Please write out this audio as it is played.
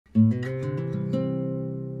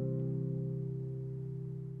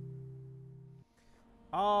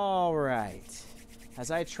as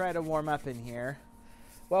I try to warm up in here.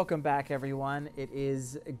 Welcome back, everyone. It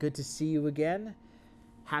is good to see you again.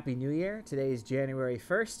 Happy New Year. Today is January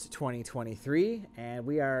 1st, 2023, and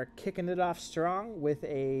we are kicking it off strong with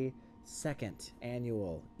a second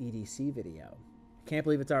annual EDC video. Can't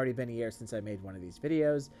believe it's already been a year since I made one of these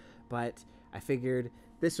videos, but I figured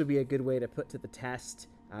this would be a good way to put to the test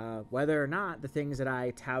whether or not the things that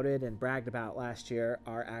I touted and bragged about last year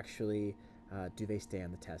are actually, do they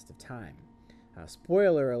stand the test of time?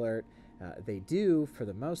 Spoiler alert, they do for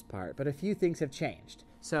the most part, but a few things have changed.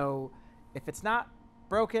 So if it's not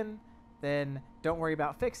broken, then don't worry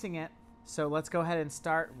about fixing it. So let's go ahead and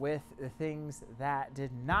start with the things that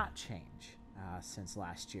did not change since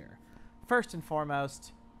last year. First and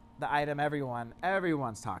foremost, the item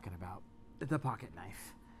everyone's talking about, the pocket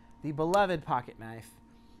knife. The beloved pocket knife.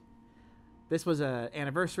 This was an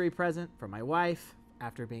anniversary present from my wife.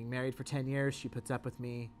 After being married for 10 years, she puts up with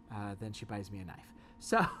me, then she buys me a knife.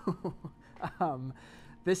 So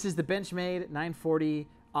this is the Benchmade 940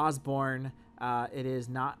 Osborne. It is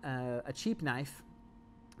not a cheap knife,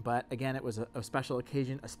 but again, it was a special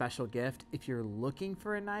occasion, a special gift. If you're looking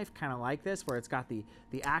for a knife kind of like this, where it's got the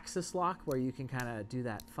axis lock, where you can kind of do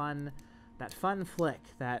that fun flick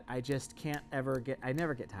that I just can't ever get. I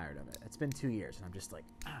never get tired of it. It's been 2 years, and I'm just like,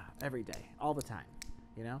 every day, all the time,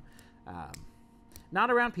 you know? Not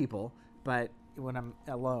around people, but when I'm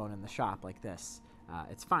alone in the shop like this,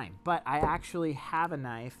 it's fine. But I actually have a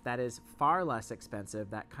knife that is far less expensive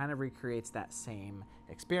that kind of recreates that same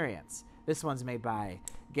experience. This one's made by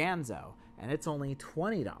Ganzo, and it's only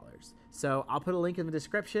 $20. So I'll put a link in the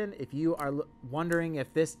description if you are wondering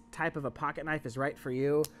if this type of a pocket knife is right for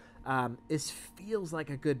you. This feels like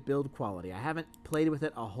a good build quality. I haven't played with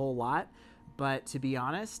it a whole lot, but to be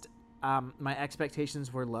honest, my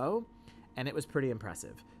expectations were low, and it was pretty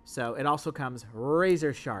impressive. So it also comes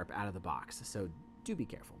razor sharp out of the box, so do be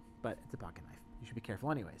careful. But it's a pocket knife. You should be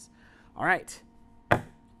careful anyways. All right.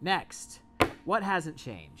 Next, what hasn't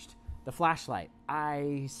changed? The flashlight.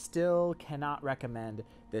 I still cannot recommend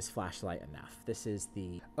this flashlight enough. This is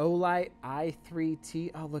the Olight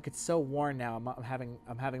i3T. Oh, look, it's so worn now.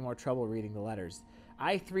 I'm having more trouble reading the letters.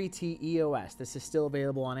 i3T EOS. This is still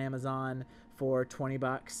available on Amazon for 20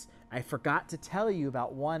 bucks. I forgot to tell you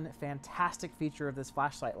about one fantastic feature of this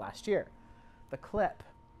flashlight last year. The clip.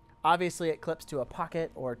 Obviously, it clips to a pocket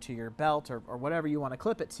or to your belt or whatever you want to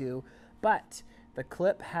clip it to, but the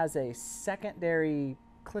clip has a secondary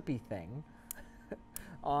clippy thing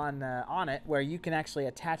on it where you can actually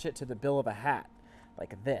attach it to the bill of a hat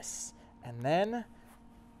like this, and then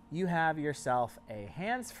you have yourself a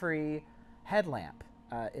hands-free headlamp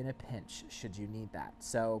in a pinch should you need that.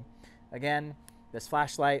 So again, this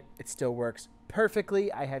flashlight, it still works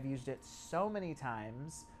perfectly. I have used it so many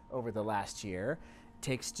times over the last year. It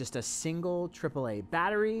takes just a single AAA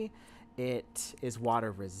battery. It is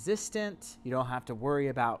water resistant. You don't have to worry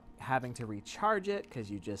about having to recharge it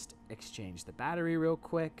because you just exchange the battery real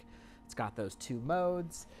quick. It's got those two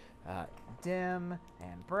modes, dim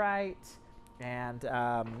and bright, and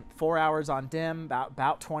 4 hours on dim,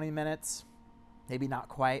 about 20 minutes, maybe not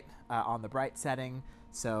quite on the bright setting.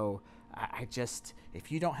 So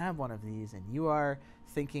if you don't have one of these and you are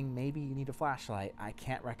thinking maybe you need a flashlight, I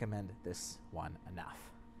can't recommend this one enough.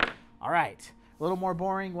 All right. A little more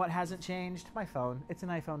boring. What hasn't changed? My phone. It's an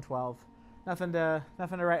iPhone 12. Nothing to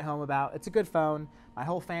write home about. It's a good phone. My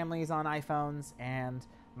whole family's on iPhones, and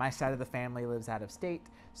my side of the family lives out of state,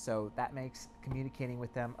 so that makes communicating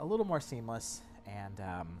with them a little more seamless. And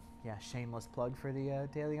yeah, shameless plug for the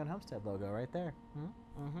DeLeon Homestead logo right there.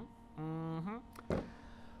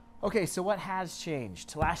 Okay, so what has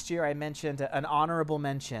changed? Last year I mentioned an honorable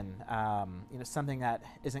mention, something that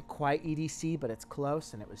isn't quite EDC, but it's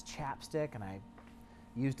close, and it was chapstick, and I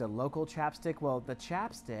used a local chapstick. Well, the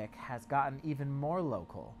chapstick has gotten even more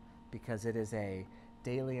local because it is a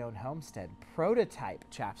DeLeon Homestead prototype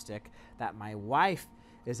chapstick that my wife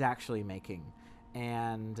is actually making,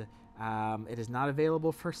 and it is not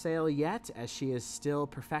available for sale yet as she is still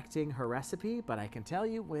perfecting her recipe, but I can tell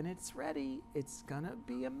you when it's ready, it's gonna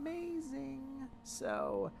be amazing.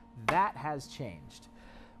 So that has changed.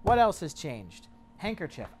 What else has changed?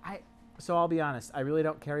 Handkerchief. So I'll be honest, I really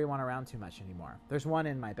don't carry one around too much anymore. There's one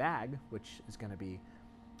in my bag, which is gonna be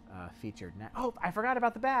featured now. Oh, I forgot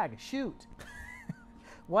about the bag, shoot.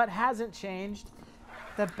 What hasn't changed?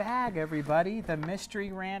 The bag, everybody, the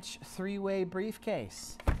Mystery Ranch 3-way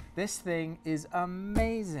briefcase. This thing is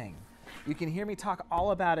amazing. You can hear me talk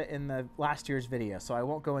all about it in the last year's video, so I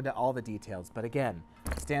won't go into all the details. But again,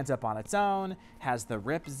 stands up on its own, has the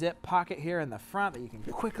rip zip pocket here in the front that you can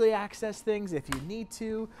quickly access things if you need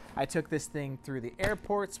to. I took this thing through the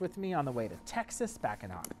airports with me on the way to Texas back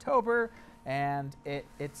in October, and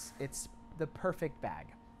it's the perfect bag.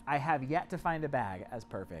 I have yet to find a bag as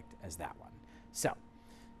perfect as that one. So,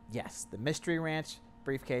 yes, the Mystery Ranch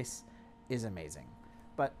briefcase is amazing.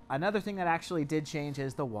 But another thing that actually did change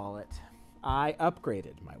is the wallet. I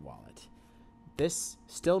upgraded my wallet. This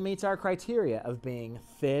still meets our criteria of being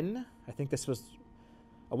thin. I think this was...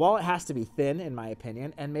 A wallet has to be thin, in my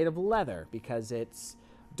opinion, and made of leather because it's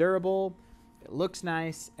durable, it looks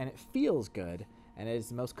nice, and it feels good, and it is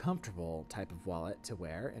the most comfortable type of wallet to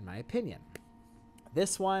wear, in my opinion.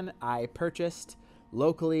 This one I purchased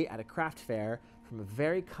locally at a craft fair from a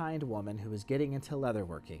very kind woman who was getting into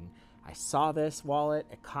leatherworking. I saw this wallet,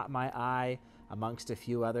 it caught my eye amongst a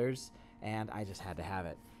few others, and I just had to have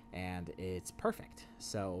it. And it's perfect.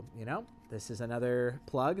 So, you know, this is another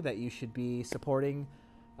plug that you should be supporting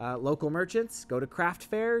local merchants. Go to craft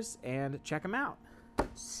fairs and check them out.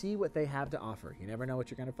 See what they have to offer. You never know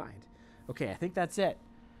what you're going to find. Okay, I think that's it.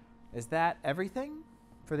 Is that everything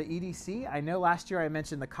for the EDC? I know last year I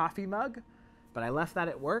mentioned the coffee mug, but I left that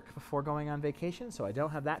at work before going on vacation, so I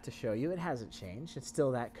don't have that to show you. It hasn't changed. It's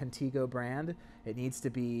still that Contigo brand. It needs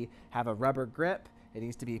to have a rubber grip. It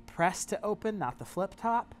needs to be pressed to open, not the flip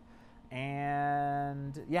top.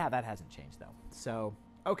 And yeah, that hasn't changed though. So,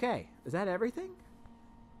 okay, is that everything?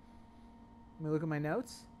 Let me look at my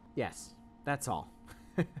notes. Yes, that's all.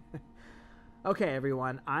 Okay,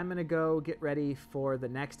 everyone, I'm going to go get ready for the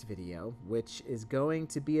next video, which is going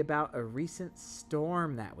to be about a recent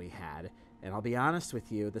storm that we had. And I'll be honest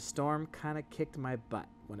with you, the storm kind of kicked my butt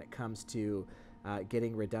when it comes to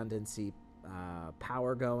getting redundancy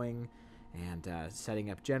power going and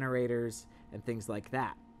setting up generators and things like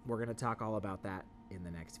that. We're going to talk all about that in the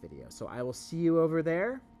next video. So I will see you over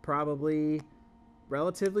there probably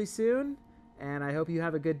relatively soon. And I hope you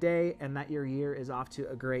have a good day and that your year is off to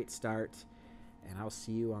a great start. And I'll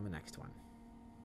see you on the next one.